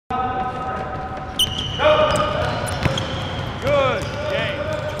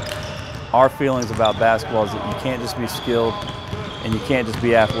Our feelings about basketball is that you can't just be skilled and you can't just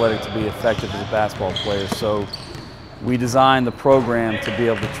be athletic to be effective as a basketball player. So we designed the program to be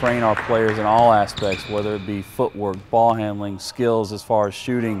able to train our players in all aspects, whether it be footwork, ball handling, skills as far as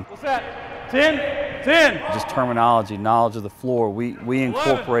shooting. What's that? 10? 10. Just terminology, knowledge of the floor. We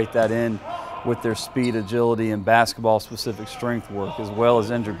incorporate that in with their speed, agility, and basketball-specific strength work, as well as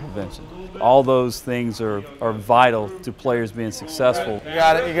injury prevention. All those things are vital to players being successful. You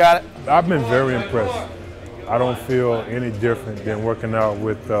got it, you got it. I've been very impressed. I don't feel any different than working out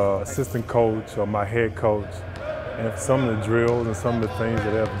with assistant coach or my head coach. And some of the drills and some of the things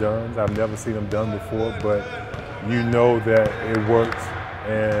that they've done, I've never seen them done before, but you know that it works,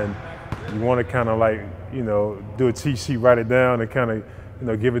 and you want to kind of like, you know, do a cheat sheet, write it down, and kind of, you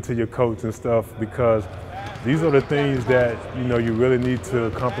know, give it to your coach and stuff, because these are the things that, you know, you really need to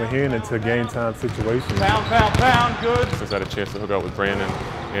comprehend into game time situations. Pound, pound, pound, good. Since I had a chance to hook up with Brandon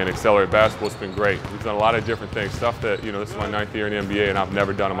and accelerate basketball, it's been great. We've done a lot of different things, stuff that, you know, this is my 9th year in the NBA and I've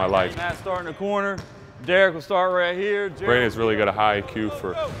never done in my life. Matt starting the corner. Derrick will start right here. Brandon's really got a high IQ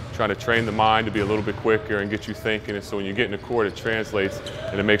for trying to train the mind to be a little bit quicker and get you thinking, and so when you get in the court, it translates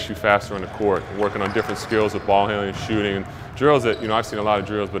and it makes you faster on the court. And working on different skills with ball handling and shooting, and drills that, you know, I've seen a lot of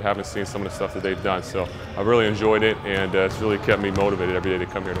drills but haven't seen some of the stuff that they've done. So I've really enjoyed it, and it's really kept me motivated every day to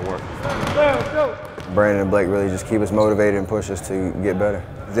come here to work. Go. Brandon and Blake really just keep us motivated and push us to get better.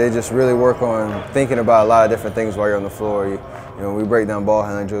 They just really work on thinking about a lot of different things while you're on the floor. You know, we break down ball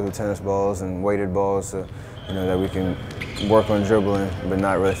handling drills with tennis balls and weighted balls, so, you know, that we can work on dribbling but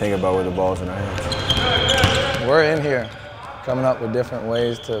not really think about where the ball's in our hands. We're in here coming up with different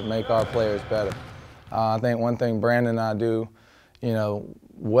ways to make our players better. I think one thing Brandon and I do, you know,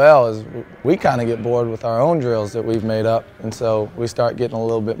 well is we kind of get bored with our own drills that we've made up, and so we start getting a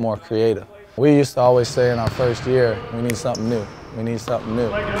little bit more creative. We used to always say in our first year, we need something new. We need something new.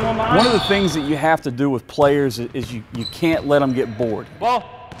 One of the things that you have to do with players is you can't let them get bored. Ball.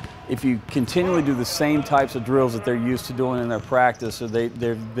 If you continually do the same types of drills that they're used to doing in their practice or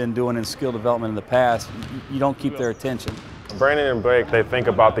they've been doing in skill development in the past, you don't keep their attention. Brandon and Blake, they think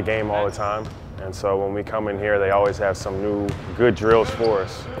about the game all the time. And so when we come in here, they always have some new good drills for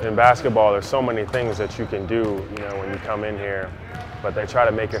us. In basketball, there's so many things that you can do, you know, when you come in here, but they try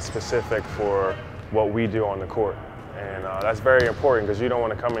to make it specific for what we do on the court. And that's very important, because you don't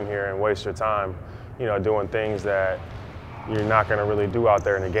want to come in here and waste your time, you know, doing things that you're not going to really do out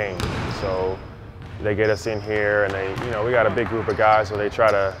there in the game. So they get us in here, and they, you know, we got a big group of guys, so they try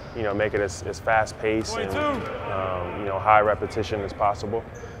to, you know, make it as fast-paced and, you know, high repetition as possible,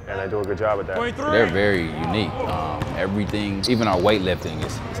 and they do a good job at that. 23. They're very unique. Everything, even our weightlifting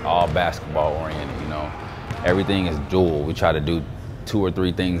is all basketball oriented, you know. Everything is dual. We try to do 2 or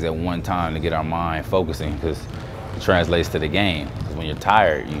 3 things at one time to get our mind focusing, because it translates to the game. Because when you're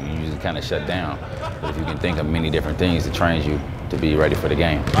tired, you usually kind of shut down. But if you can think of many different things, it trains you to be ready for the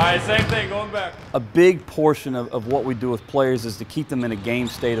game. All right, same thing, going back. A big portion of what we do with players is to keep them in a game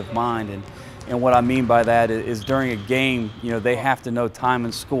state of mind. And what I mean by that is during a game, you know, they have to know time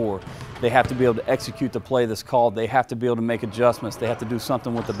and score. They have to be able to execute the play that's called. They have to be able to make adjustments. They have to do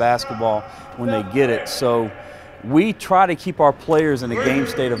something with the basketball when they get it. So we try to keep our players in a game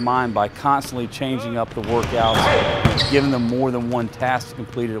state of mind by constantly changing up the workouts, giving them more than one task to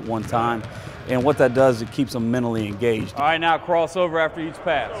complete it at one time. And what that does, it keeps them mentally engaged. All right, now cross over after each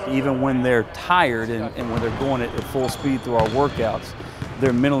pass. Even when they're tired and when they're going at full speed through our workouts,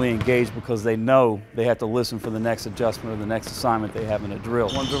 they're mentally engaged because they know they have to listen for the next adjustment or the next assignment they have in a drill.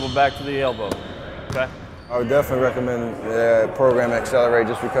 One dribble back to the elbow. Okay. I would definitely recommend the program Accelerate,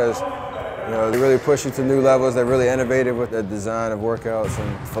 just because, you know, they really push you to new levels. They're really innovative with the design of workouts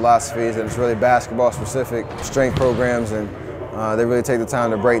and philosophies, and it's really basketball-specific strength programs, and they really take the time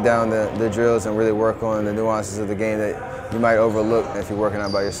to break down the drills and really work on the nuances of the game that you might overlook if you're working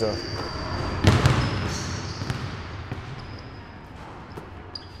out by yourself.